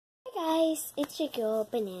guys, it's your girl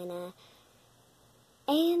Banana,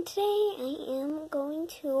 and today I am going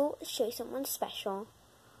to show you someone special.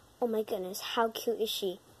 Oh my goodness, how cute is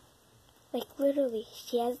she? Like literally,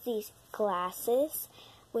 she has these glasses,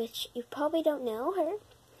 which you probably don't know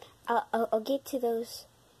her. I'll get to those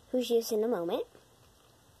who she is in a moment.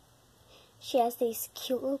 She has these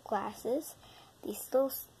cute little glasses, these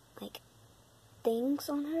little like things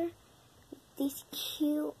on her. These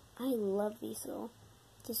cute, I love these little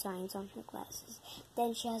designs on her glasses.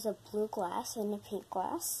 Then she has a blue glass and a pink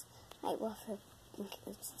glass. I love her. Okay,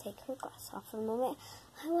 let's take her glass off for a moment.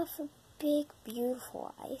 I love her big,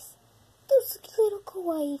 beautiful eyes. Those little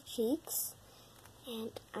kawaii cheeks.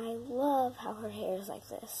 And I love how her hair is like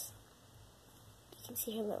this. You can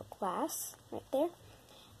see her little glass right there.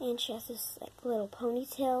 And she has this like little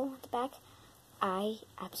ponytail at the back. I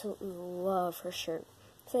absolutely love her shirt.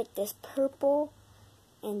 It's like this purple,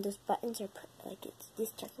 and those buttons are like it's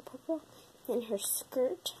this darker purple. And her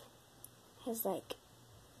skirt has like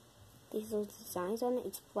these little designs on it.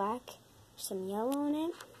 It's black, some yellow on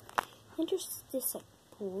it, and there's this like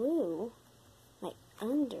blue, like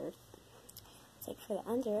under. It's like for the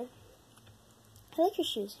under. I like her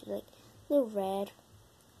shoes. They're like little red,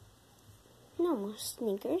 normal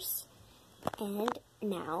sneakers. And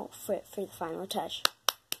now for the final touch.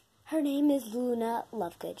 Her name is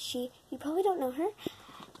Lovegood. You probably don't know her.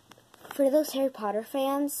 For those Harry Potter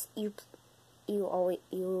fans, you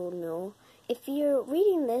know. If you're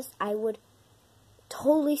reading this, I would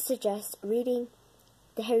totally suggest reading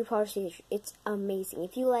the Harry Potter series. It's amazing.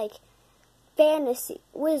 If you like fantasy,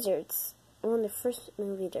 wizards, one of the first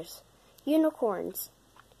movie, there's unicorns.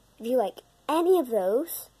 If you like any of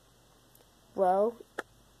those, well,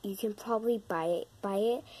 you can probably buy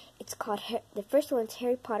it. It's called, the first one's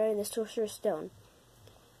Harry Potter and the Sorcerer's Stone.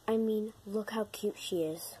 I mean, look how cute she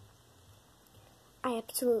is. I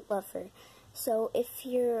absolutely love her. So if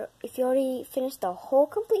you already finished the whole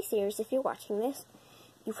complete series, if you're watching this,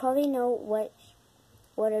 you probably know what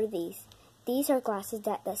are these. These are glasses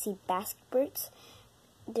that see basketbirds.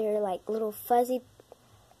 They're like little fuzzy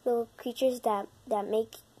little creatures that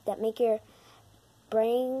make your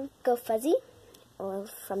brain go fuzzy. Or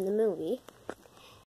from the movie.